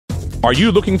Are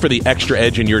you looking for the extra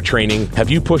edge in your training?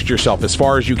 Have you pushed yourself as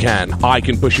far as you can? I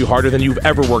can push you harder than you've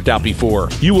ever worked out before.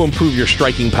 You will improve your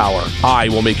striking power. I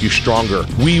will make you stronger.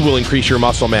 We will increase your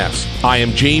muscle mass. I am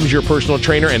James, your personal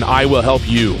trainer, and I will help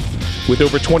you. With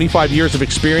over 25 years of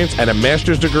experience and a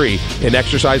master's degree in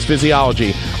exercise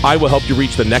physiology, I will help you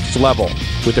reach the next level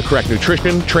with the correct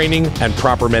nutrition, training, and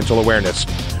proper mental awareness.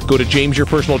 Go to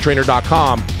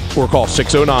jamesyourpersonaltrainer.com or call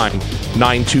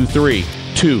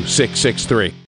 609-923-2663.